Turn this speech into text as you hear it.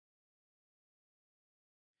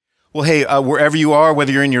Well, hey, wherever you are,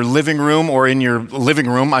 whether you're in your living room or in your living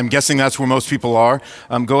room, I'm guessing that's where most people are,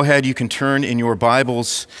 go ahead, you can turn in your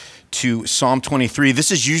Bibles to Psalm 23.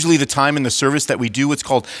 This is usually the time in the service that we do what's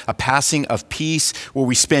called a passing of peace, where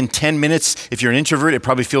we spend 10 minutes. If you're an introvert, it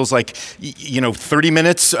probably feels like, 30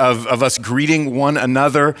 minutes of us greeting one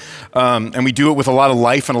another. And we do it with a lot of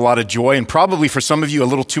life and a lot of joy, and probably for some of you, a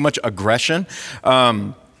little too much aggression.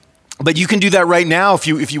 But you can do that right now if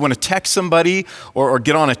you want to text somebody or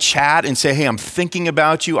get on a chat and say, hey, I'm thinking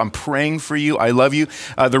about you, I'm praying for you, I love you.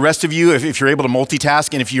 The rest of you, if you're able to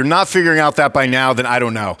multitask, and if you're not figuring out that by now, then I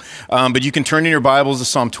don't know. But you can turn in your Bibles to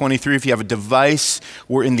Psalm 23. If you have a device,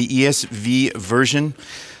 we're in the ESV version.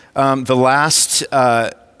 The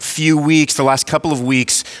last couple of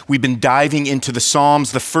weeks, we've been diving into the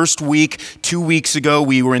Psalms. The first week, 2 weeks ago,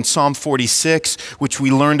 we were in Psalm 46, which we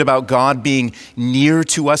learned about God being near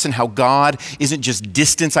to us and how God isn't just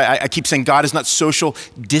distance. I keep saying God is not social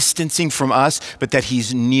distancing from us, but that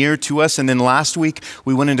he's near to us. And then last week,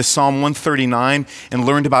 we went into Psalm 139 and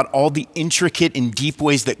learned about all the intricate and deep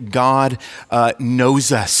ways that God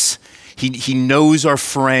knows us. He knows our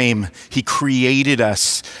frame. He created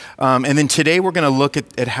us. And then today we're going to look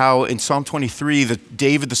at how in Psalm 23,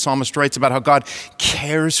 David the psalmist writes about how God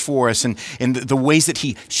cares for us and the ways that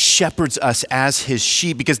he shepherds us as his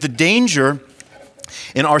sheep. Because the danger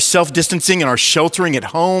in our self-distancing and our sheltering at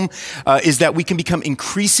home is that we can become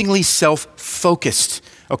increasingly self-focused.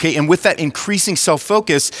 Okay, and with that increasing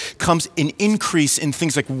self-focus comes an increase in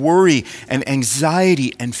things like worry and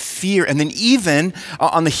anxiety and fear. And then even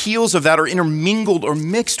on the heels of that, or intermingled or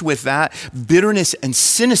mixed with that, bitterness and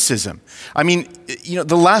cynicism. I mean,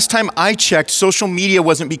 the last time I checked, social media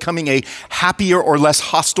wasn't becoming a happier or less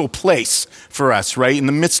hostile place for us, right, in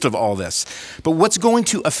the midst of all this. But what's going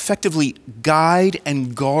to effectively guide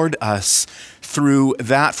and guard us through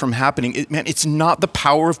that from happening, it's not the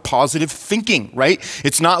power of positive thinking, right?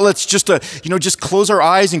 It's not let's just close our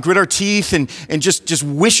eyes and grit our teeth and just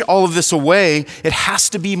wish all of this away. It has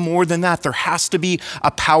to be more than that. There has to be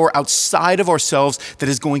a power outside of ourselves that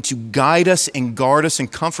is going to guide us and guard us and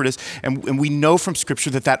comfort us. And we know from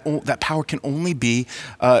Scripture that power can only be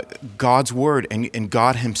God's Word and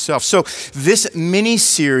God Himself. So this mini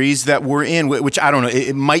series that we're in, which I don't know,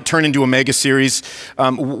 it might turn into a mega series.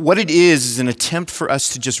 What it is an attempt for us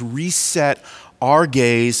to just reset our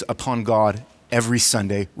gaze upon God every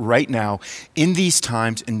Sunday, right now, in these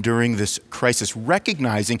times and during this crisis,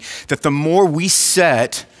 recognizing that the more we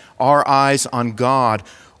set our eyes on God,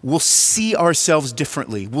 we'll see ourselves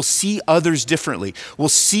differently. We'll see others differently. We'll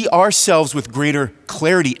see ourselves with greater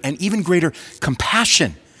clarity and even greater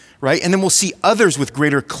compassion. Right? And then we'll see others with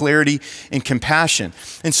greater clarity and compassion.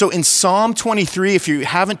 And so in Psalm 23, if you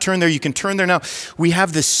haven't turned there, you can turn there now. We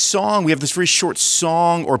have this song, we have this very short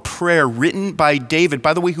song or prayer written by David,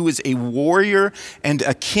 by the way, who is a warrior and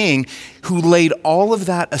a king, who laid all of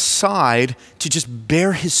that aside to just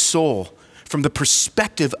bare his soul from the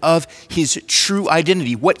perspective of his true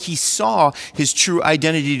identity, what he saw his true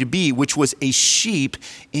identity to be, which was a sheep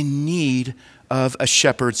in need of a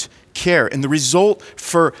shepherd's care. And the result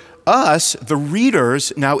for us, the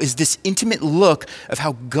readers, now is this intimate look of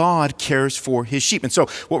how God cares for his sheep. And so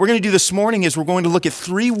what we're going to do this morning is we're going to look at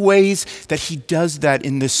 3 ways that he does that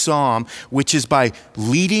in this psalm, which is by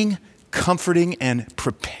leading, comforting, and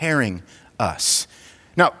preparing us.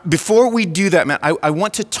 Now, before we do that, Matt, I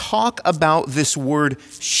want to talk about this word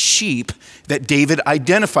sheep that David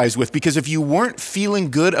identifies with, because if you weren't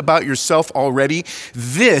feeling good about yourself already,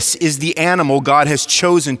 this is the animal God has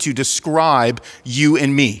chosen to describe you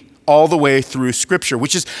and me all the way through Scripture,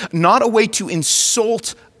 which is not a way to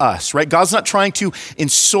insult us, right? God's not trying to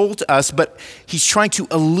insult us, but he's trying to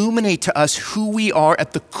illuminate to us who we are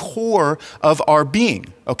at the core of our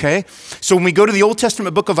being, okay? So when we go to the Old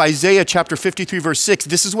Testament book of Isaiah, chapter 53, verse 6,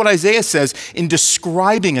 this is what Isaiah says in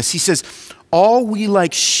describing us. He says, all we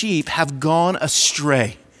like sheep have gone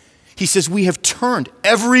astray. He says, we have turned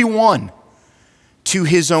everyone to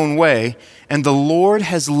his own way, and the Lord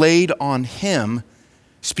has laid on him,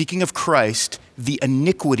 speaking of Christ, the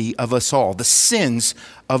iniquity of us all, the sins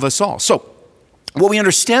of us all. So what we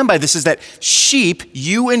understand by this is that sheep,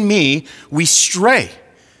 you and me, we stray,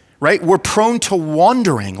 right? We're prone to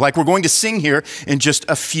wandering, like we're going to sing here in just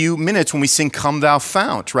a few minutes when we sing Come Thou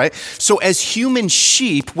Fount, right? So as human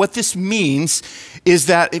sheep, what this means is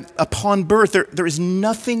that upon birth, there is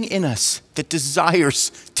nothing in us that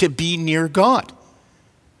desires to be near God.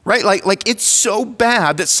 Right? Like it's so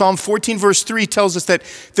bad that Psalm 14 verse 3 tells us that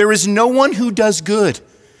there is no one who does good,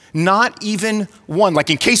 not even one. Like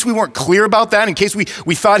in case we weren't clear about that, in case we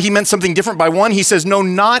thought he meant something different by one, he says, no,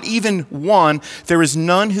 not even one. There is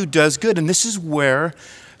none who does good. And this is where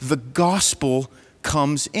the gospel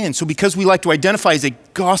comes in. So because we like to identify as a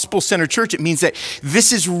gospel-centered church, it means that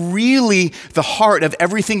this is really the heart of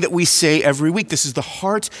everything that we say every week. This is the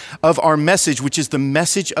heart of our message, which is the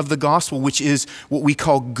message of the gospel, which is what we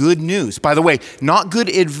call good news. By the way, not good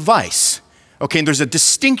advice. Okay, and there's a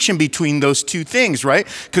distinction between those two things, right?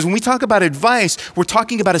 Because when we talk about advice, we're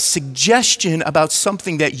talking about a suggestion about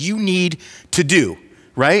something that you need to do,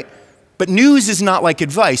 right? But news is not like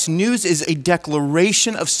advice. News is a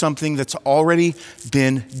declaration of something that's already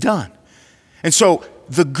been done. And so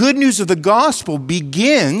the good news of the gospel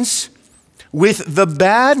begins with the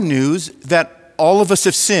bad news that all of us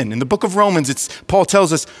have sinned. In the book of Romans, Paul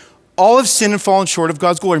tells us, all have sinned and fallen short of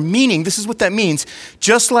God's glory. Meaning, this is what that means,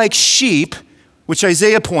 just like sheep, which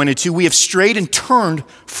Isaiah pointed to, we have strayed and turned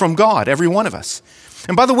from God, every one of us.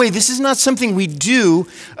 And by the way, this is not something we do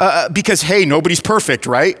because, hey, nobody's perfect,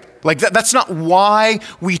 right? Like that's not why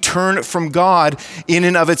we turn from God in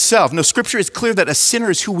and of itself. No, Scripture is clear that a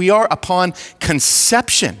sinner is who we are upon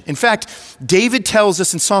conception. In fact, David tells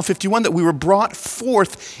us in Psalm 51 that we were brought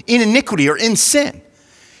forth in iniquity or in sin.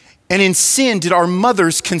 And in sin did our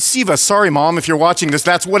mothers conceive us. Sorry, Mom, if you're watching this,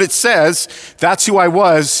 that's what it says. That's who I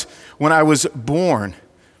was when I was born.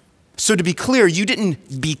 So to be clear, you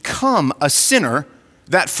didn't become a sinner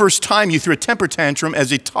that first time you threw a temper tantrum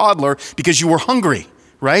as a toddler because you were hungry.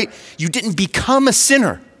 Right? You didn't become a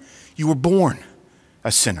sinner. You were born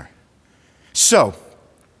a sinner. So,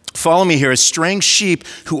 follow me here. As straying sheep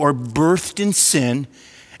who are birthed in sin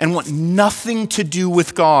and want nothing to do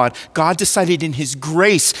with God, God decided in his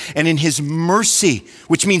grace and in his mercy,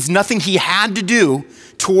 which means nothing he had to do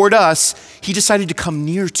toward us, he decided to come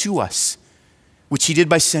near to us, which he did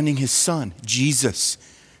by sending his son, Jesus,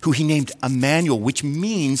 who he named Emmanuel, which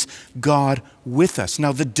means God with us.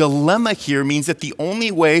 Now, the dilemma here means that the only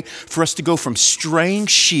way for us to go from straying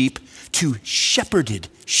sheep to shepherded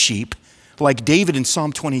sheep, like David in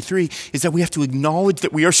Psalm 23, is that we have to acknowledge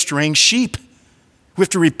that we are straying sheep. We have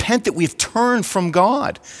to repent that we have turned from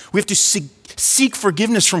God. We have to seek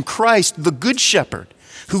forgiveness from Christ, the good shepherd,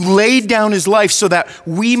 who laid down his life so that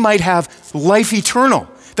we might have life eternal.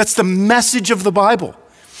 That's the message of the Bible.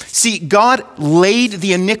 See, God laid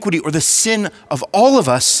the iniquity or the sin of all of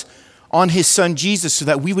us on his son Jesus so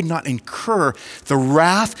that we would not incur the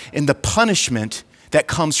wrath and the punishment that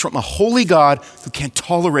comes from a holy God who can't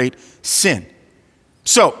tolerate sin.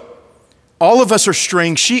 So, all of us are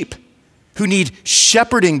straying sheep who need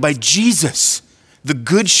shepherding by Jesus, the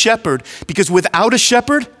good shepherd, because without a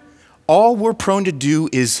shepherd, all we're prone to do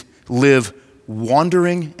is live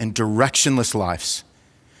wandering and directionless lives.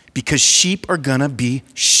 Because sheep are gonna be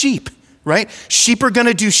sheep, right? Sheep are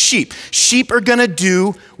gonna do sheep. Sheep are gonna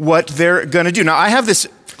do what they're gonna do. Now, I have this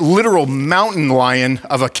literal mountain lion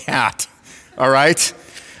of a cat, all right?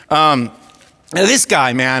 Now, this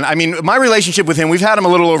guy, man, I mean, my relationship with him, we've had him a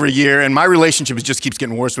little over a year, and my relationship just keeps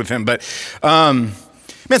getting worse with him. But, man,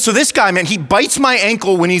 so this guy, man, he bites my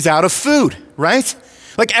ankle when he's out of food, right?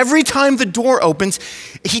 Like every time the door opens,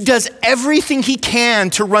 he does everything he can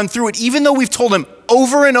to run through it, even though we've told him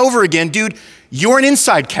over and over again, dude, you're an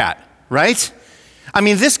inside cat, right? I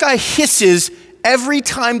mean, this guy hisses every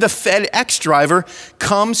time the FedEx driver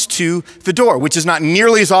comes to the door, which is not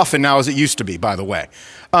nearly as often now as it used to be, by the way.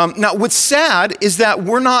 Now, what's sad is that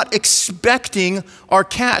we're not expecting our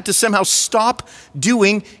cat to somehow stop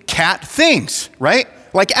doing cat things, right?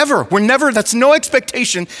 Like ever. That's no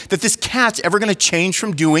expectation that this cat's ever gonna change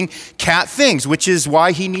from doing cat things, which is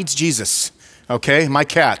why he needs Jesus, okay? My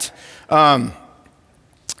cat.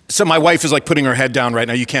 So my wife is like putting her head down right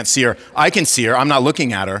now. You can't see her. I can see her. I'm not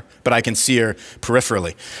looking at her, but I can see her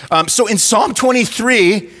peripherally. So in Psalm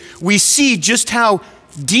 23, we see just how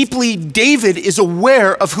deeply David is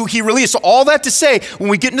aware of who he really is. So all that to say, when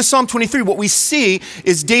we get into Psalm 23, what we see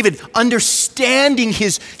is David understanding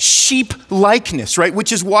his sheep likeness, right?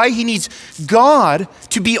 Which is why he needs God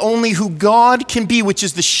to be only who God can be, which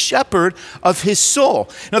is the shepherd of his soul.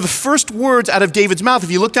 Now, the first words out of David's mouth,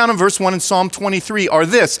 if you look down in verse 1 in Psalm 23, are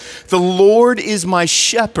this: "The Lord is my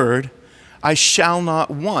shepherd, I shall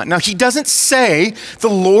not want." Now, he doesn't say, "The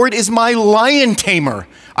Lord is my lion tamer,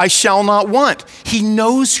 I shall not want." He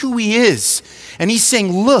knows who he is. And he's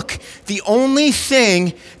saying, look, the only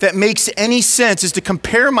thing that makes any sense is to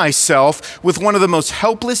compare myself with one of the most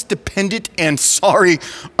helpless, dependent, and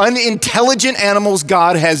unintelligent animals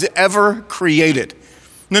God has ever created.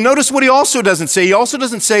 Now, notice what he also doesn't say. He also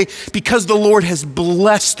doesn't say, because the Lord has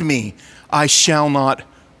blessed me, I shall not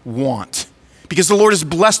want. Because the Lord has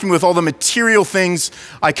blessed me with all the material things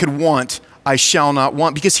I could want, I shall not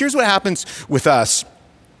want. Because here's what happens with us.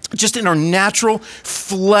 just in our natural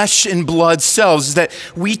flesh and blood selves, is that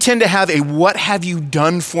we tend to have a what have you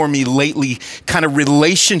done for me lately kind of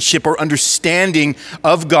relationship or understanding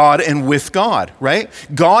of God and with God, right?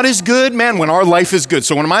 God is good, man, when our life is good.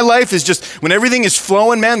 So when my life is just, when everything is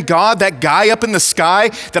flowing, man, God, that guy up in the sky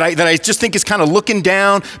that I just think is kind of looking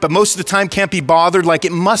down, but most of the time can't be bothered, like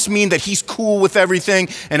it must mean that he's cool with everything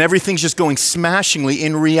and everything's just going smashingly.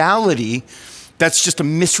 In reality, that's just a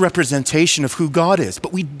misrepresentation of who God is.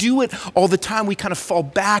 But we do it all the time. We kind of fall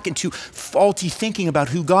back into faulty thinking about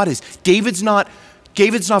who God is. David's not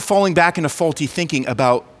falling back into faulty thinking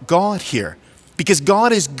about God here, because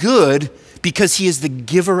God is good because he is the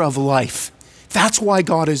giver of life. That's why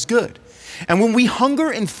God is good. And when we hunger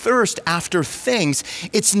and thirst after things,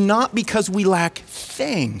 it's not because we lack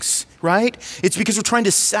things, right? It's because we're trying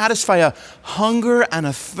to satisfy a hunger and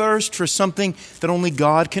a thirst for something that only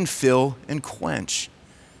God can fill and quench.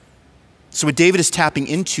 So what David is tapping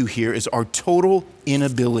into here is our total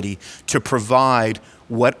inability to provide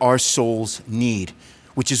what our souls need,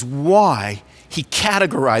 which is why he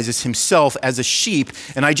categorizes himself as a sheep.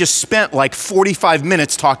 And I just spent like 45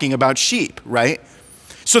 minutes talking about sheep, right?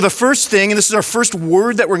 So the first thing, and this is our first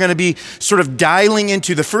word that we're going to be sort of dialing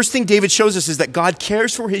into, the first thing David shows us is that God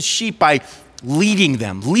cares for his sheep by leading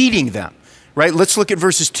them, right? Let's look at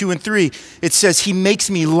verses 2 and 3. It says, he makes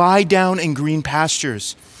me lie down in green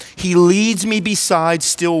pastures. He leads me beside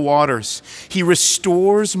still waters. He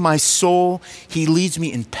restores my soul. He leads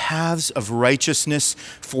me in paths of righteousness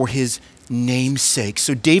for his name's sake.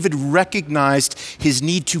 So David recognized his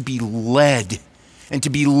need to be led, and to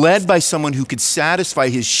be led by someone who could satisfy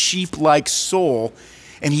his sheep-like soul.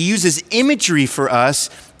 And he uses imagery for us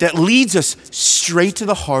that leads us straight to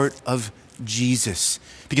the heart of Jesus.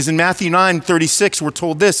 Because in Matthew 9:36, we're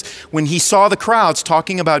told this: when he saw the crowds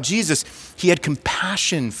talking about Jesus, he had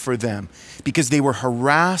compassion for them because they were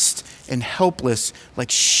harassed and helpless like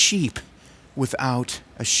sheep without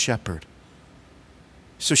a shepherd.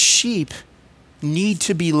 So sheep need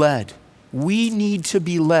to be led. We need to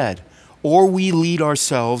be led, or we lead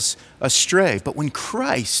ourselves astray. But when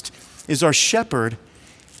Christ is our shepherd,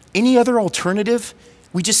 any other alternative,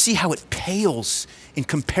 we just see how it pales in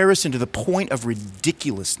comparison to the point of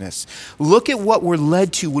ridiculousness. Look at what we're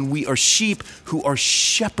led to when we are sheep who are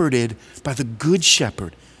shepherded by the good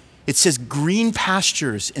shepherd. It says green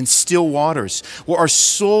pastures and still waters, where our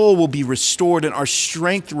soul will be restored and our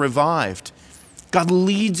strength revived. God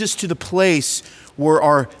leads us to the place where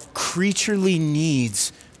our creaturely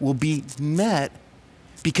needs will be met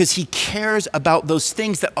because he cares about those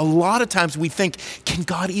things that a lot of times we think, can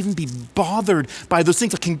God even be bothered by those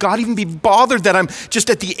things? Like, can God even be bothered that I'm just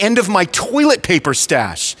at the end of my toilet paper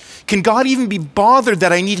stash? Can God even be bothered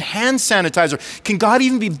that I need hand sanitizer? Can God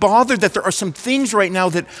even be bothered that there are some things right now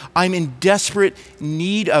that I'm in desperate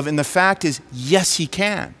need of? And the fact is, yes, he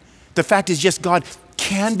can. The fact is, yes, God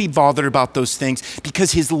can be bothered about those things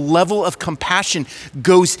because his level of compassion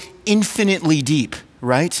goes infinitely deep,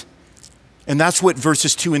 right? And that's what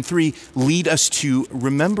verses 2 and 3 lead us to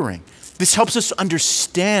remembering. This helps us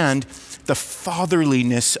understand the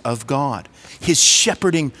fatherliness of God, his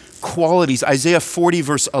shepherding qualities. Isaiah 40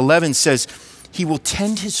 verse 11 says, he will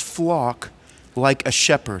tend his flock like a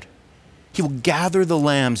shepherd. He will gather the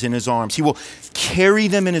lambs in his arms. He will carry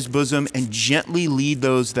them in his bosom and gently lead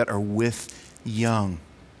those that are with young.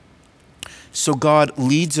 So God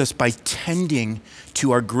leads us by tending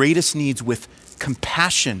to our greatest needs with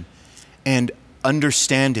compassion and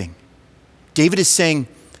understanding. David is saying,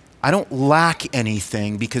 I don't lack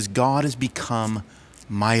anything because God has become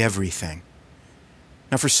my everything.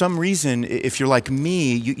 Now, for some reason, if you're like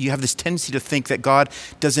me, you have this tendency to think that God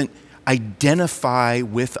doesn't identify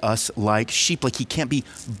with us like sheep, like he can't be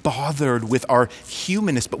bothered with our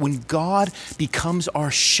humanness. But when God becomes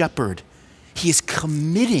our shepherd, he is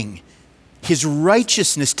committing his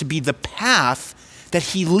righteousness to be the path that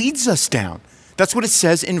he leads us down. That's what it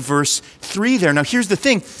says in verse 3 there. Now here's the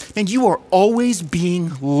thing, and you are always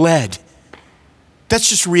being led. That's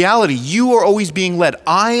just reality. You are always being led.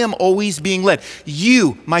 I am always being led.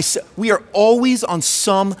 We are always on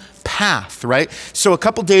some path, right? So a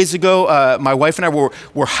couple days ago, my wife and I were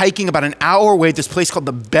hiking about an hour away at this place called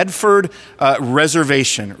the Bedford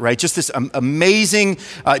Reservation, right? Just this amazing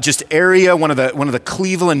just area, one of the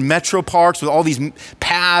Cleveland metro parks with all these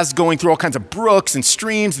paths going through all kinds of brooks and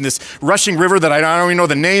streams and this rushing river that I don't even know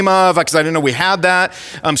the name of because I didn't know we had that.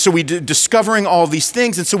 So we did discovering all these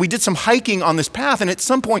things. And so we did some hiking on this path. And at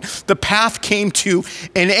some point, the path came to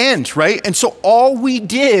an end, right? And so all we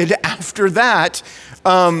did after that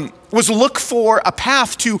was look for a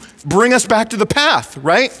path to bring us back to the path,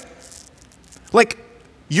 right? Like,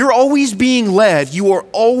 You're always being led. You are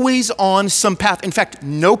always on some path. In fact,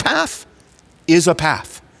 no path is a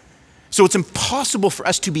path. So it's impossible for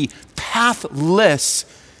us to be pathless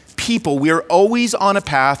people. We are always on a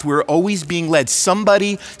path. We're always being led.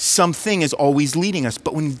 Somebody, something is always leading us.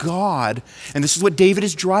 But when God, and this is what David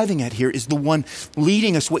is driving at here, is the one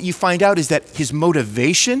leading us, what you find out is that his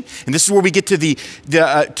motivation, and this is where we get to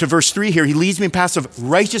to verse 3 here, he leads me in paths of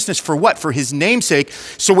righteousness for what? For his name's sake.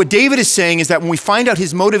 So what David is saying is that when we find out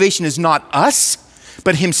his motivation is not us,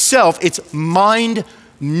 but himself, it's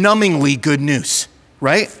mind-numbingly good news,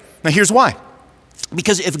 right? Now here's why.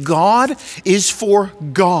 Because if God is for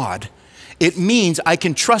God, it means I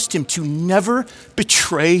can trust him to never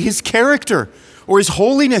betray his character or his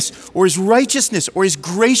holiness or his righteousness or his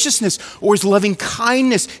graciousness or his loving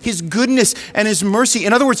kindness, his goodness and his mercy.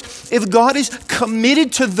 In other words, if God is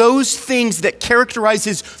committed to those things that characterize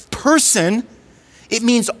his person, it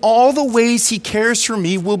means all the ways he cares for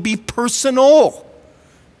me will be personal.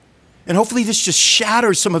 And hopefully this just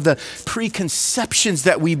shatters some of the preconceptions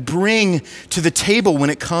that we bring to the table when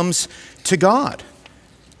it comes to God.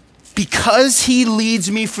 Because he leads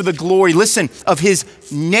me for the glory, listen, of his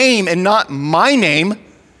name and not my name,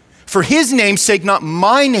 for his name's sake, not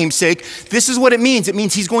my name's sake, this is what it means. It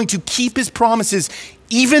means he's going to keep his promises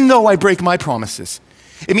even though I break my promises.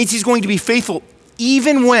 It means he's going to be faithful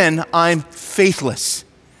even when I'm faithless.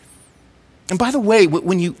 And by the way,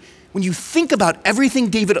 when you think about everything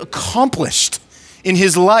David accomplished in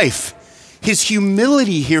his life, his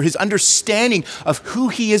humility here, his understanding of who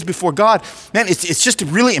he is before God, man, it's just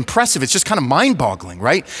really impressive. It's just kind of mind-boggling,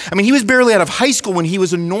 right? I mean, he was barely out of high school when he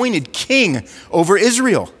was anointed king over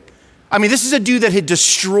Israel. I mean, this is a dude that had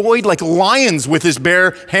destroyed like lions with his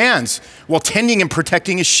bare hands while tending and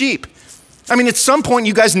protecting his sheep. I mean, at some point,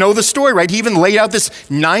 you guys know the story, right? He even laid out this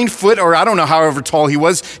 9-foot, or I don't know, however tall he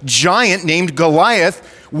was, giant named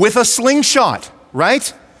Goliath with a slingshot,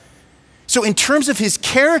 right? So in terms of his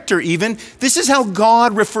character even, this is how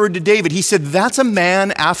God referred to David. He said, that's a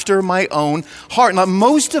man after my own heart. Now,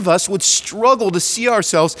 most of us would struggle to see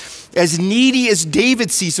ourselves as needy as David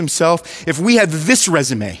sees himself if we had this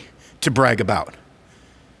resume to brag about.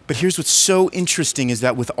 But here's what's so interesting is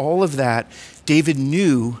that with all of that, David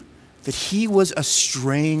knew that he was a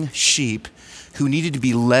straying sheep who needed to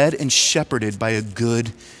be led and shepherded by a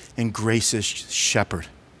good and gracious shepherd.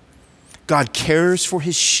 God cares for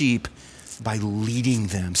his sheep by leading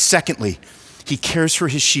them. Secondly, he cares for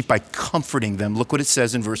his sheep by comforting them. Look what it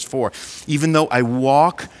says in verse 4. Even though I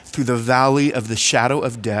walk through the valley of the shadow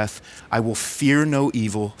of death, I will fear no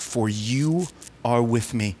evil, for you are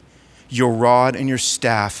with me. Your rod and your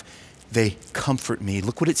staff, they comfort me.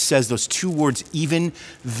 Look what it says, those two words, even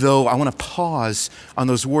though. I want to pause on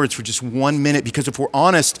those words for just 1 minute, because if we're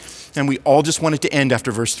honest, and we all just want it to end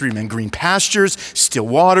after verse 3, man, green pastures, still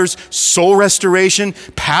waters, soul restoration,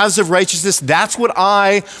 paths of righteousness, that's what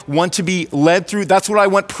I want to be led through. That's what I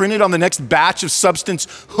want printed on the next batch of Substance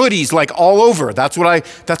hoodies, like all over. That's what I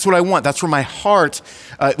want. That's where my heart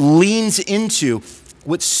leans into.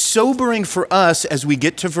 What's sobering for us as we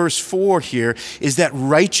get to verse 4 here is that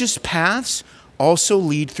righteous paths also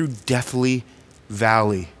lead through deathly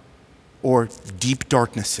valley or deep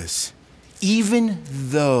darknesses. Even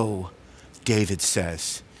though, David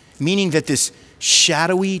says, meaning that this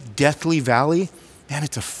shadowy, deathly valley, man,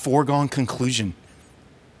 it's a foregone conclusion.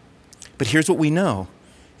 But here's what we know,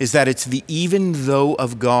 is that it's the even though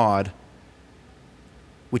of God,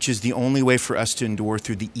 which is the only way for us to endure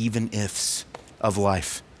through the even ifs of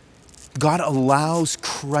life. God allows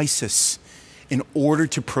crisis in order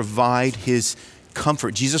to provide his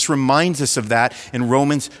comfort. Jesus reminds us of that in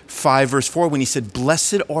Romans 5 verse 4 when he said,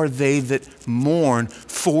 blessed are they that mourn,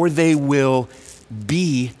 for they will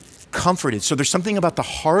be comforted. So there's something about the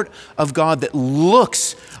heart of God that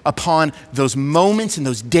looks upon those moments and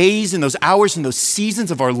those days and those hours and those seasons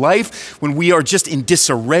of our life when we are just in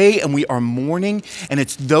disarray and we are mourning. And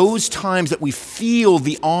it's those times that we feel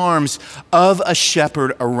the arms of a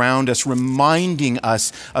shepherd around us, reminding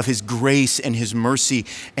us of his grace and his mercy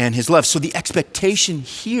and his love. So the expectation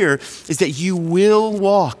here is that you will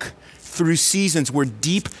walk through seasons where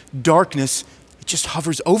deep darkness just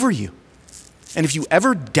hovers over you. And if you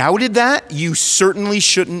ever doubted that, you certainly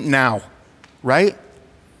shouldn't now, right?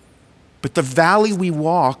 But the valley we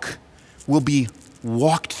walk will be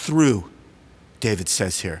walked through, David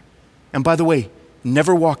says here. And by the way,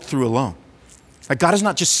 never walked through alone. Like God is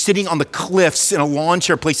not just sitting on the cliffs in a lawn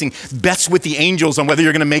chair placing bets with the angels on whether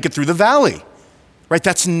you're going to make it through the valley, right?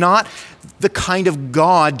 That's not the kind of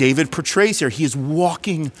God David portrays here. He is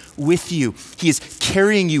walking with you. He is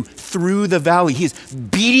carrying you through the valley. He is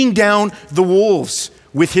beating down the wolves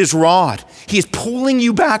with his rod. He is pulling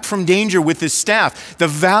you back from danger with his staff. The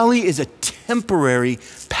valley is a temporary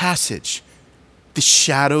passage. The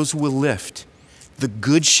shadows will lift. The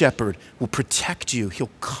good shepherd will protect you. He'll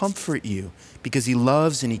comfort you because he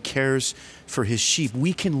loves and he cares for his sheep.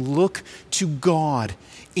 We can look to God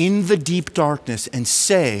in the deep darkness and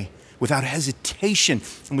say, without hesitation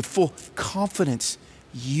and with full confidence,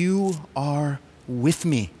 you are with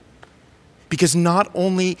me. Because not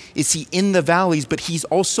only is he in the valleys, but he's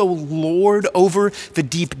also Lord over the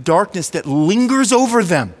deep darkness that lingers over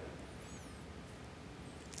them.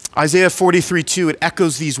 Isaiah 43:2, it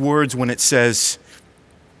echoes these words when it says,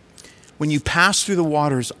 when you pass through the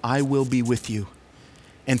waters, I will be with you.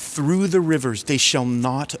 And through the rivers, they shall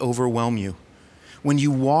not overwhelm you. When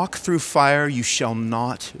you walk through fire, you shall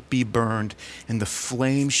not be burned, and the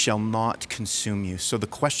flame shall not consume you. So the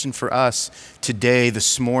question for us today,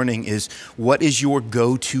 this morning, is what is your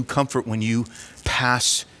go-to comfort when you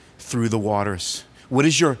pass through the waters? What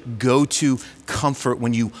is your go-to comfort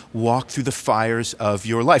when you walk through the fires of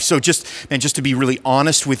your life? So just to be really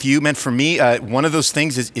honest with you, man, for me, one of those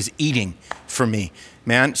things is eating for me.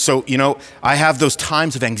 Man, so, I have those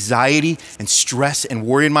times of anxiety and stress and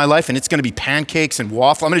worry in my life, and it's going to be pancakes and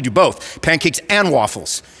waffle. I'm going to do both, pancakes and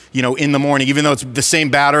waffles, in the morning, even though it's the same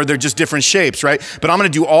batter, they're just different shapes, right? But I'm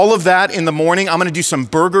going to do all of that in the morning. I'm going to do some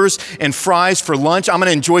burgers and fries for lunch. I'm going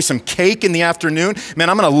to enjoy some cake in the afternoon. Man,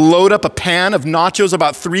 I'm going to load up a pan of nachos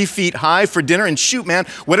about 3 feet high for dinner, and shoot, man,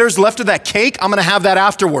 whatever's left of that cake, I'm going to have that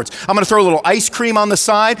afterwards. I'm going to throw a little ice cream on the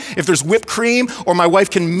side. If there's whipped cream or my wife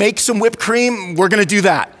can make some whipped cream, we're going to do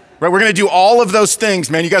that. Right, we're going to do all of those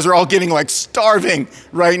things, man. You guys are all getting starving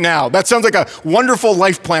right now. That sounds like a wonderful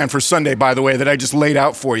life plan for Sunday, by the way, that I just laid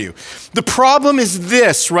out for you. The problem is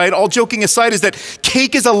this, right? All joking aside, is that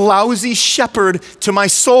cake is a lousy shepherd to my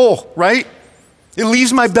soul, right? It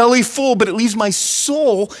leaves my belly full, but it leaves my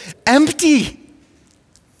soul empty.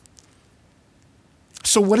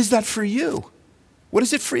 So what is that for you? What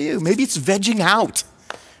is it for you? Maybe it's vegging out.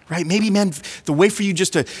 Right? Maybe, man, the way for you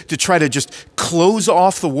just to try to just close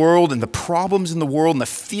off the world and the problems in the world and the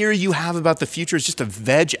fear you have about the future is just to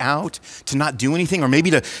veg out, to not do anything, or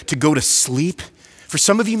maybe to go to sleep. For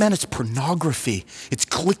some of you, man, it's pornography. It's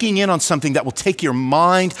clicking in on something that will take your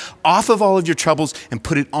mind off of all of your troubles and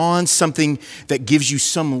put it on something that gives you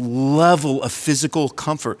some level of physical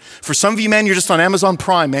comfort. For some of you, man, you're just on Amazon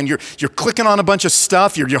Prime, man. You're clicking on a bunch of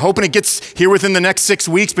stuff. You're hoping it gets here within the next 6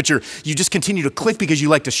 weeks, but you just continue to click because you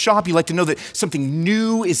like to shop. You like to know that something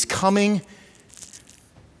new is coming.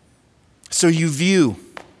 So you view,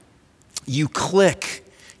 you click,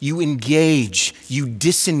 you engage, you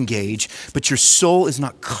disengage, but your soul is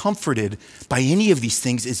not comforted by any of these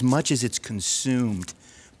things as much as it's consumed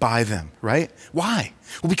by them, right? Why?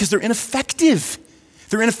 Well, because they're ineffective.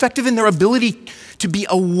 They're ineffective in their ability to be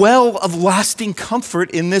a well of lasting comfort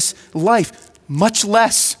in this life, much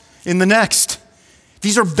less in the next.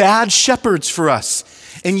 These are bad shepherds for us,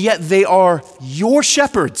 and yet they are your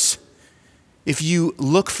shepherds if you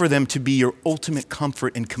look for them to be your ultimate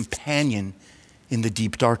comfort and companion in the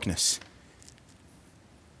deep darkness.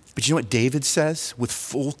 But you know what David says with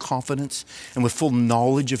full confidence and with full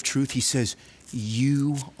knowledge of truth? He says,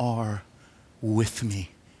 you are with me.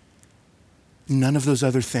 None of those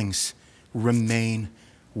other things remain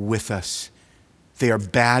with us. They are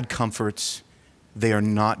bad comforts. They are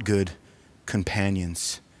not good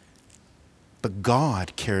companions. But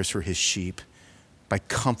God cares for his sheep by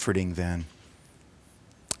comforting them.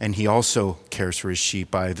 And he also cares for his sheep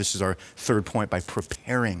by, this is our third point, by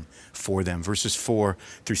preparing for them. Verses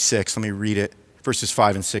 4-6, let me read it. Verses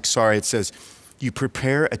 5 and 6, it says, you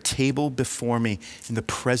prepare a table before me in the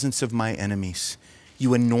presence of my enemies.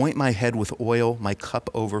 You anoint my head with oil, my cup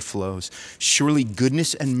overflows. Surely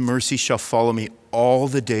goodness and mercy shall follow me all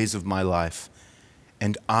the days of my life,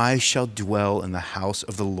 and I shall dwell in the house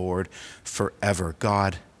of the Lord forever.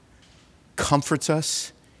 God comforts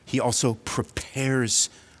us. He also prepares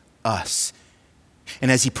us.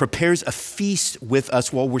 And as he prepares a feast with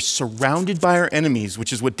us while we're surrounded by our enemies,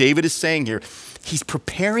 which is what David is saying here, he's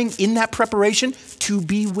preparing in that preparation to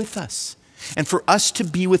be with us and for us to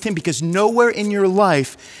be with him, because nowhere in your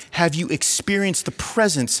life have you experienced the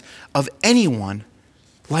presence of anyone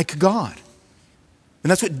like God.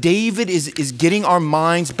 And that's what David is getting our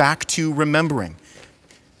minds back to remembering.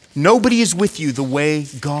 Nobody is with you the way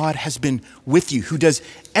God has been with you, who does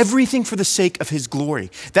everything for the sake of his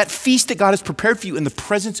glory. That feast that God has prepared for you in the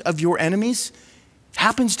presence of your enemies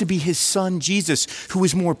happens to be his son, Jesus, who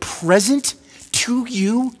is more present to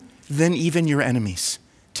you than even your enemies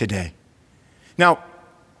today. Now,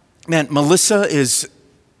 man, Melissa is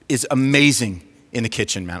amazing in the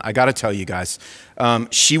kitchen, man. I got to tell you guys,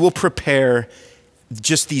 she will prepare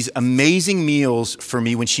just these amazing meals for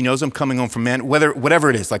me when she knows I'm coming home from, man, whatever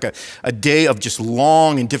it is, like a day of just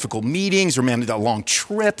long and difficult meetings, or man, a long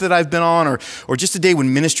trip that I've been on, or just a day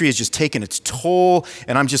when ministry has just taken its toll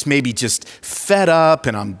and I'm just maybe just fed up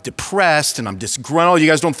and I'm depressed and I'm disgruntled. You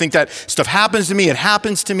guys don't think that stuff happens to me? It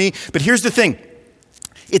happens to me. But here's the thing.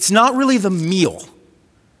 It's not really the meal,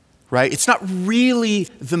 right? It's not really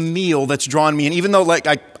the meal that's drawn me in, even though like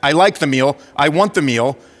I like the meal, I want the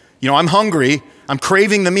meal, I'm hungry, I'm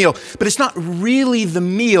craving the meal, but it's not really the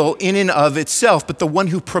meal in and of itself, but the one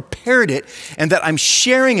who prepared it and that I'm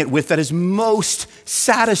sharing it with that is most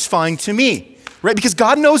satisfying to me, right? Because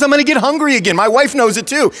God knows I'm going to get hungry again. My wife knows it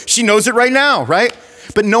too. She knows it right now, right?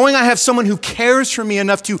 But knowing I have someone who cares for me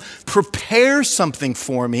enough to prepare something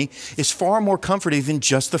for me is far more comforting than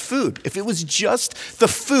just the food. If it was just the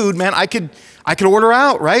food, man, I could order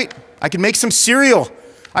out, right? I could make some cereal.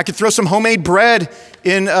 I could throw some homemade bread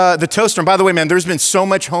in the toaster. And by the way, man, there's been so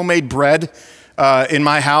much homemade bread in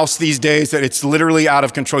my house these days that it's literally out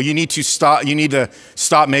of control. You need to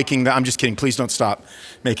stop making that. I'm just kidding. Please don't stop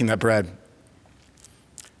making that bread.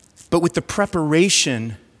 But with the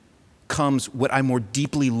preparation comes what I more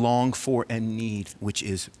deeply long for and need, which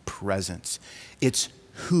is presence. It's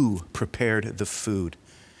who prepared the food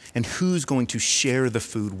and who's going to share the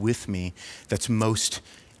food with me that's most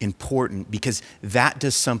important, because that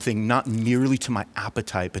does something not merely to my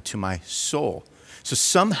appetite, but to my soul. So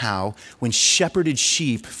somehow, when shepherded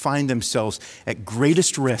sheep find themselves at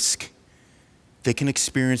greatest risk, they can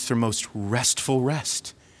experience their most restful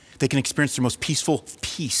rest. They can experience their most peaceful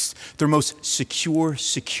peace, their most secure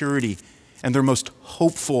security, and their most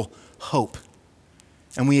hopeful hope.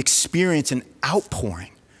 And we experience an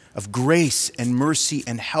outpouring of grace and mercy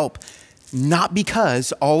and help, not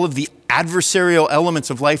because all of the adversarial elements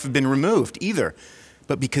of life have been removed either,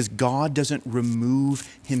 but because God doesn't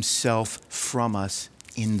remove himself from us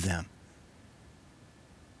in them.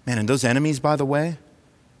 Man, and those enemies, by the way,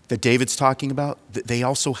 that David's talking about, they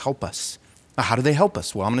also help us. Now, how do they help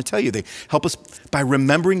us? Well, I'm going to tell you. They help us by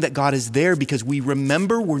remembering that God is there, because we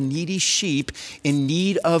remember we're needy sheep in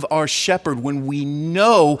need of our shepherd when we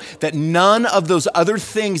know that none of those other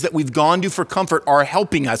things that we've gone to for comfort are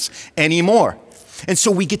helping us anymore. And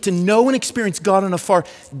so we get to know and experience God on a far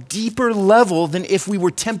deeper level than if we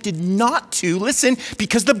were tempted not to. Listen,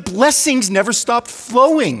 because the blessings never stop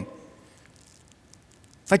flowing.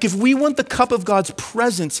 Like if we want the cup of God's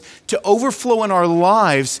presence to overflow in our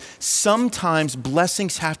lives, sometimes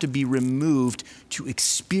blessings have to be removed to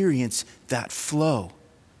experience that flow.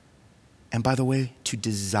 And by the way, to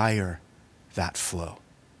desire that flow.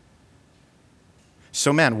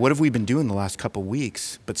 So man, what have we been doing the last couple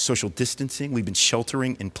weeks? But social distancing, we've been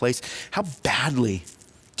sheltering in place. How badly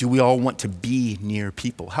do we all want to be near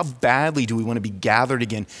people? How badly do we want to be gathered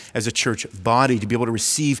again as a church body, to be able to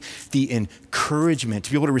receive the encouragement,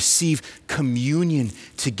 to be able to receive communion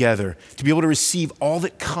together, to be able to receive all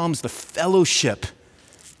that comes, the fellowship,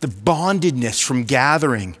 the bondedness from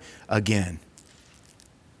gathering again.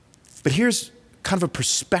 But here's kind of a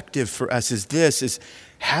perspective for us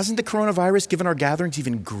hasn't the coronavirus given our gatherings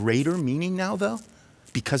even greater meaning now, though,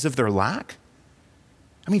 because of their lack?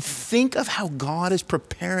 I mean, think of how God is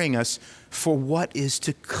preparing us for what is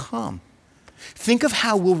to come. Think of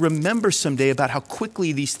how we'll remember someday about how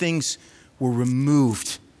quickly these things were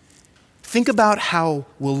removed. Think about how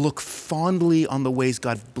we'll look fondly on the ways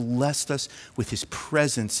God blessed us with his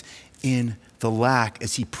presence in the lack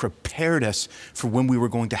as he prepared us for when we were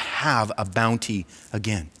going to have a bounty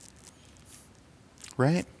again.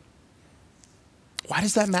 Right? Why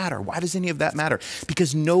does that matter? Why does any of that matter?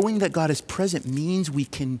 Because knowing that God is present means we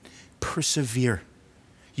can persevere.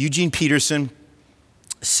 Eugene Peterson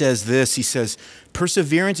says this. He says,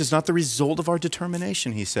 perseverance is not the result of our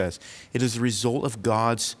determination, he says. It is the result of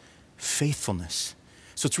God's faithfulness.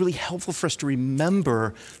 So it's really helpful for us to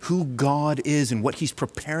remember who God is and what he's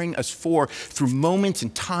preparing us for through moments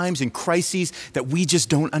and times and crises that we just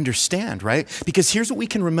don't understand, right? Because here's what we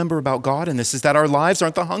can remember about God in this, is that our lives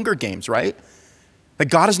aren't the Hunger Games, right? Like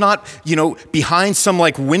God is not, behind some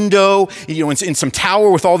window, in some tower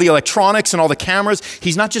with all the electronics and all the cameras.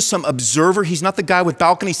 He's not just some observer. He's not the guy with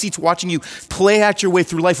balcony seats watching you play out your way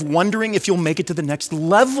through life, wondering if you'll make it to the next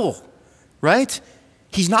level, right?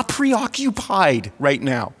 He's not preoccupied right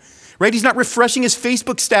now, right? He's not refreshing his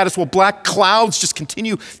Facebook status while black clouds just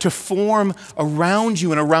continue to form around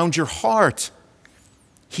you and around your heart.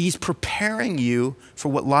 He's preparing you for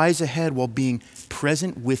what lies ahead while being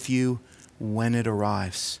present with you when it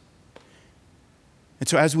arrives. And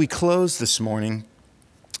so as we close this morning,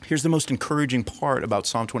 Here's the most encouraging part about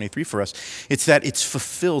Psalm 23 for us. It's that it's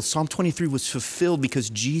fulfilled. Psalm 23 was fulfilled because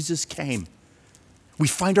Jesus came. We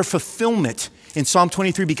find our fulfillment in Psalm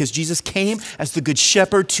 23 because Jesus came as the good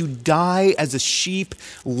shepherd to die as a sheep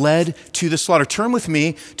led to the slaughter. Turn with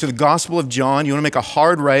me to the Gospel of John. You want to make a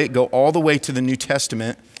hard right, go all the way to the New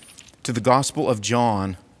Testament, to the Gospel of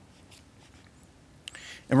John.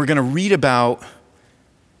 And we're going to read about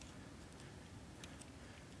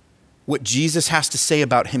what Jesus has to say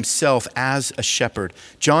about himself as a shepherd.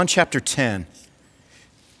 John chapter 10.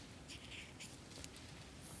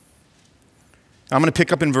 I'm going to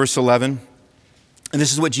pick up in verse 11, and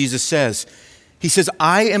this is what Jesus says. He says,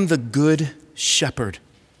 I am the good shepherd.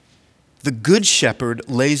 The good shepherd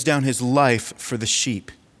lays down his life for the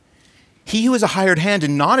sheep. He who is a hired hand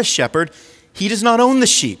and not a shepherd, he does not own the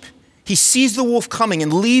sheep. He sees the wolf coming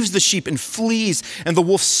and leaves the sheep and flees, and the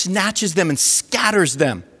wolf snatches them and scatters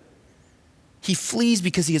them. He flees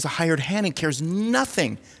because he is a hired hand and cares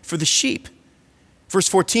nothing for the sheep. Verse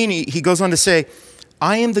 14, he goes on to say,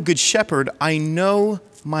 I am the good shepherd. I know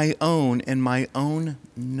my own, and my own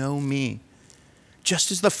know me.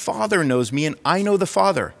 Just as the Father knows me, and I know the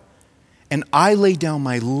Father. And I lay down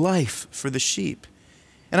my life for the sheep.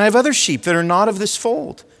 And I have other sheep that are not of this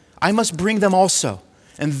fold. I must bring them also,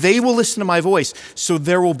 and they will listen to my voice. So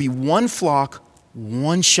there will be one flock,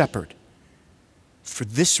 one shepherd. For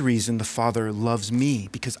this reason, the Father loves me,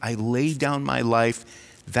 because I lay down my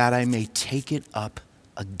life that I may take it up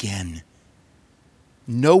again.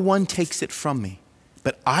 No one takes it from me,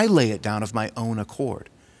 but I lay it down of my own accord.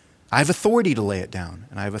 I have authority to lay it down,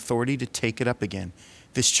 and I have authority to take it up again.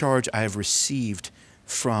 This charge I have received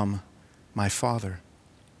from my Father.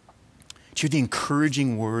 Do you hear the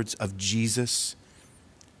encouraging words of Jesus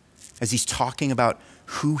as he's talking about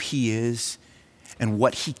who he is and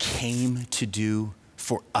what he came to do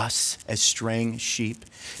for us as straying sheep?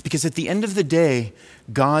 Because at the end of the day,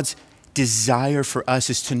 God's desire for us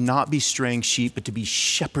is to not be straying sheep, but to be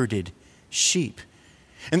shepherded sheep.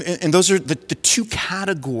 And those are the two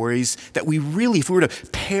categories that we really, if we were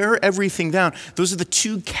to pare everything down, those are the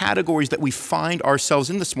two categories that we find ourselves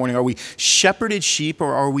in this morning. Are we shepherded sheep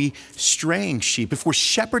or are we straying sheep? If we're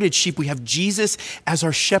shepherded sheep, we have Jesus as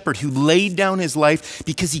our shepherd who laid down his life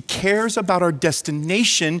because he cares about our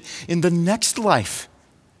destination in the next life.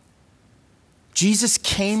 Jesus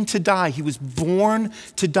came to die. He was born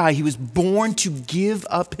to die. He was born to give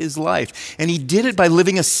up his life. And he did it by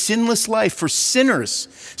living a sinless life for sinners,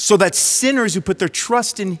 so that sinners who put their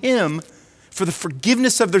trust in him for the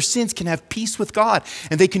forgiveness of their sins can have peace with God.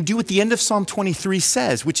 And they can do what the end of Psalm 23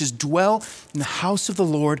 says, which is dwell in the house of the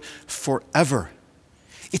Lord forever.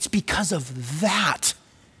 It's because of that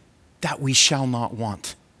we shall not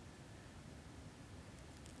want.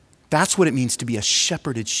 That's what it means to be a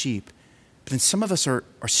shepherded sheep. But then some of us are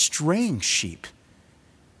straying sheep.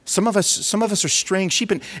 Some of us are straying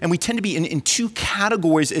sheep, and we tend to be in two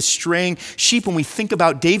categories as straying sheep when we think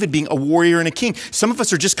about David being a warrior and a king. Some of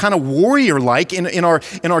us are just kind of warrior-like in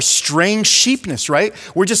our straying sheepness, right?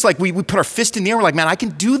 We're just like, we put our fist in the air, we're like, man, I can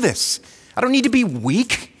do this. I don't need to be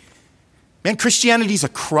weak. Man, Christianity's a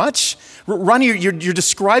crutch. Ronnie, you're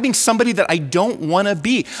describing somebody that I don't want to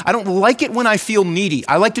be. I don't like it when I feel needy.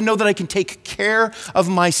 I like to know that I can take care of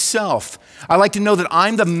myself. I like to know that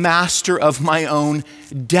I'm the master of my own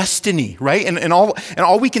destiny, right? And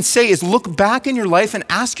all we can say is look back in your life and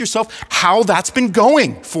ask yourself how that's been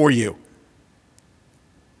going for you.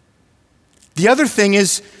 The other thing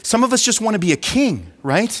is some of us just want to be a king,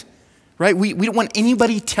 right? Right? We don't want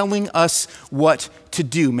anybody telling us what to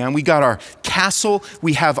do, man. We got our castle,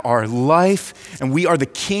 we have our life, and we are the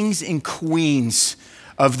kings and queens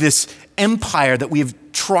of this empire that we have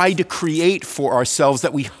tried to create for ourselves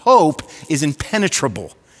that we hope is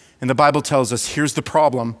impenetrable. And the Bible tells us, here's the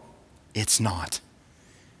problem, it's not.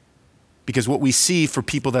 Because what we see for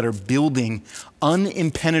people that are building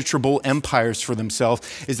unimpenetrable empires for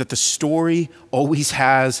themselves is that the story always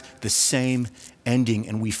has the same ending,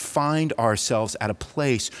 and we find ourselves at a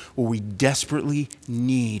place where we desperately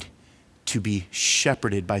need to be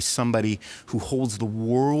shepherded by somebody who holds the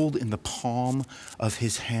world in the palm of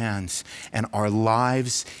his hands and our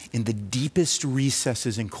lives in the deepest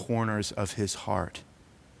recesses and corners of his heart.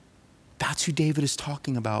 That's who David is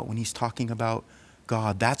talking about when he's talking about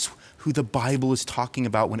God. That's who the Bible is talking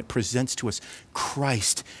about when it presents to us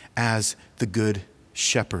Christ as the good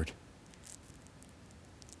shepherd.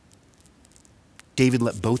 David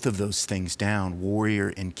let both of those things down,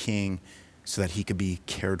 warrior and king, so that he could be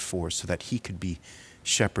cared for, so that he could be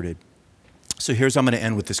shepherded. So I'm going to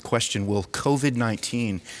end with this question. Will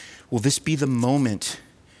COVID-19, will this be the moment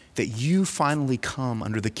that you finally come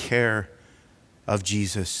under the care of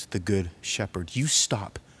Jesus, the Good Shepherd. You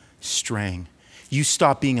stop straying. You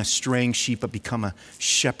stop being a straying sheep, but become a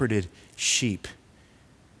shepherded sheep.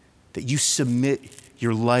 That you submit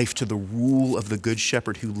your life to the rule of the Good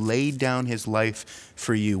Shepherd who laid down his life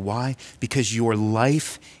for you. Why? Because your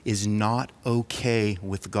life is not okay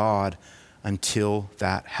with God until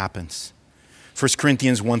that happens. 1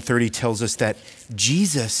 Corinthians 1:30 tells us that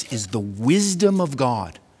Jesus is the wisdom of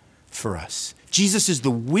God for us. Jesus is the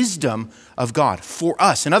wisdom of God for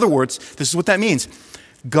us. In other words, this is what that means.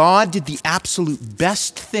 God did the absolute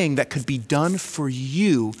best thing that could be done for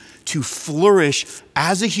you to flourish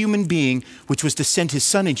as a human being, which was to send his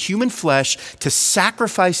son in human flesh to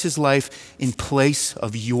sacrifice his life in place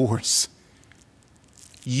of yours.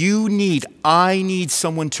 I need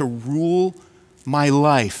someone to rule my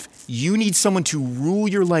life. You need someone to rule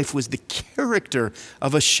your life was the character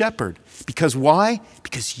of a shepherd. Because why?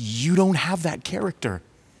 Because you don't have that character.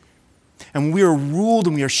 And when we are ruled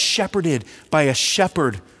and we are shepherded by a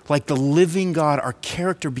shepherd like the living God, our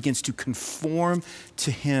character begins to conform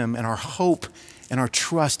to him, and our hope and our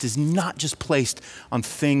trust is not just placed on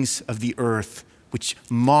things of the earth, which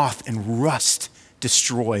moth and rust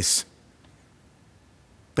destroys,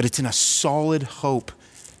 but it's in a solid hope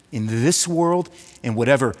in this world and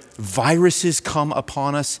whatever viruses come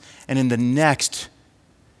upon us, and in the next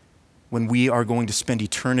when we are going to spend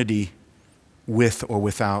eternity with or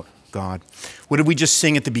without God. What did we just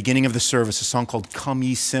sing at the beginning of the service? A song called Come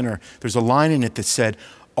Ye Sinner. There's a line in it that said,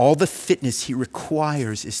 all the fitness he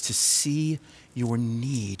requires is to see your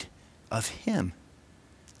need of him.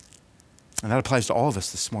 And that applies to all of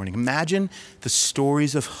us this morning. Imagine the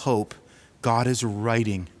stories of hope God is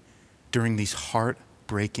writing during these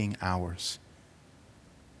heartbreaking hours.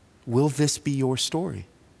 Will this be your story?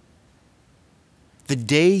 The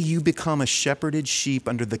day you become a shepherded sheep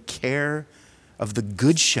under the care of the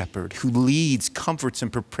Good Shepherd who leads, comforts,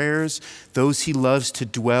 and prepares those he loves to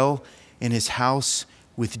dwell in his house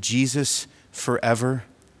with Jesus forever,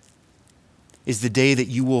 is the day that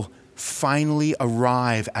you will finally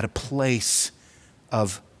arrive at a place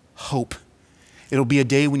of hope. It'll be a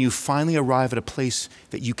day when you finally arrive at a place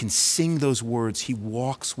that you can sing those words, he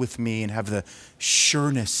walks with me, and have the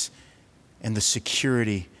sureness and the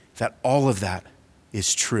security that all of that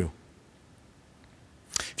is true.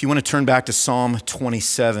 If you want to turn back to Psalm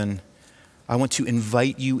 27, I want to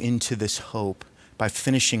invite you into this hope by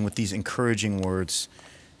finishing with these encouraging words.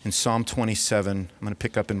 In Psalm 27, I'm going to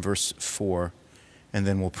pick up in verse 4, and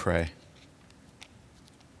then we'll pray.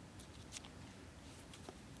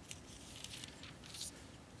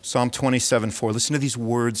 Psalm 27:4. Listen to these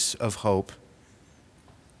words of hope.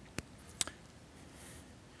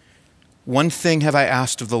 One thing have I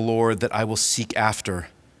asked of the Lord that I will seek after,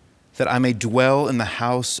 that I may dwell in the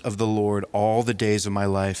house of the Lord all the days of my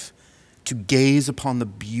life, to gaze upon the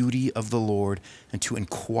beauty of the Lord and to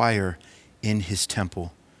inquire in his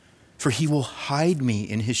temple. For he will hide me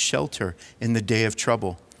in his shelter in the day of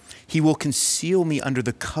trouble. He will conceal me under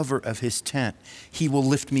the cover of his tent. He will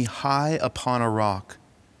lift me high upon a rock.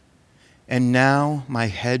 And now my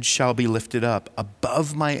head shall be lifted up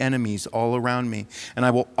above my enemies all around me, and I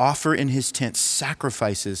will offer in his tent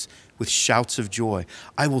sacrifices with shouts of joy.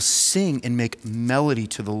 I will sing and make melody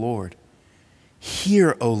to the Lord.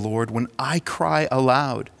 Hear, O Lord, when I cry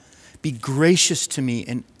aloud. Be gracious to me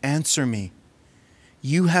and answer me.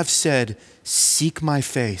 You have said, seek my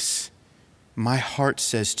face. My heart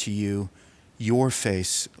says to you, your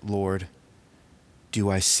face, Lord, do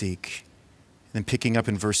I seek. Then picking up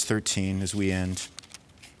in verse 13 as we end.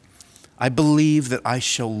 I believe that I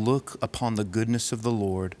shall look upon the goodness of the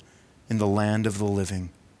Lord in the land of the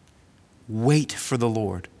living. Wait for the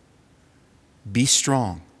Lord. Be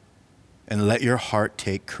strong and let your heart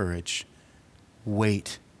take courage.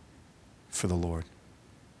 Wait for the Lord.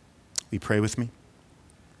 Will you pray with me?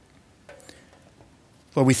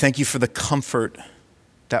 Lord, we thank you for the comfort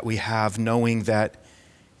that we have knowing that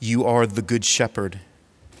you are the good shepherd.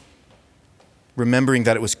 Remembering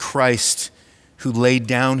that it was Christ who laid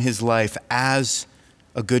down his life as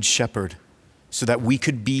a good shepherd so that we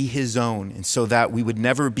could be his own and so that we would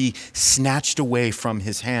never be snatched away from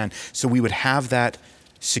his hand, so we would have that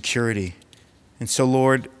security. And so,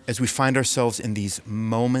 Lord, as we find ourselves in these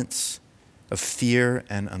moments of fear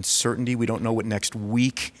and uncertainty, we don't know what next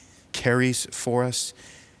week carries for us.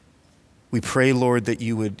 We pray, Lord, that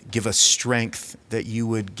you would give us strength, that you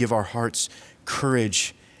would give our hearts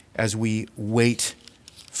courage as we wait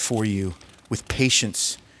for you with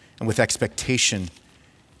patience and with expectation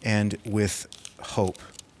and with hope.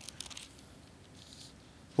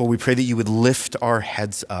 Lord, we pray that you would lift our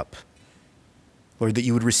heads up. Lord, that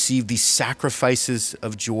you would receive these sacrifices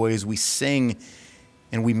of joy as we sing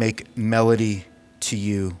and we make melody to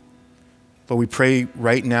you. Lord, we pray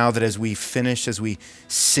right now that as we finish, as we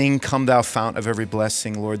sing, Come Thou Fount of Every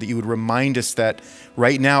Blessing, Lord, that you would remind us that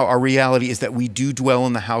right now our reality is that we do dwell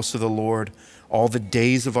in the house of the Lord all the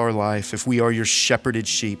days of our life if we are your shepherded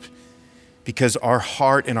sheep, because our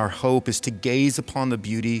heart and our hope is to gaze upon the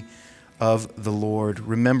beauty of the Lord,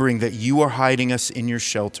 remembering that you are hiding us in your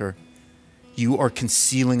shelter. You are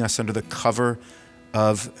concealing us under the cover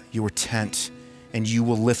of your tent, and you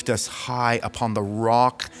will lift us high upon the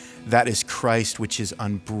rock that is Christ, which is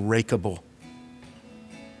unbreakable.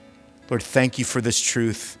 Lord, thank you for this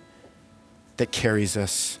truth that carries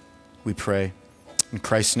us, we pray. In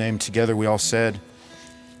Christ's name, together we all said,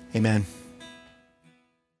 amen.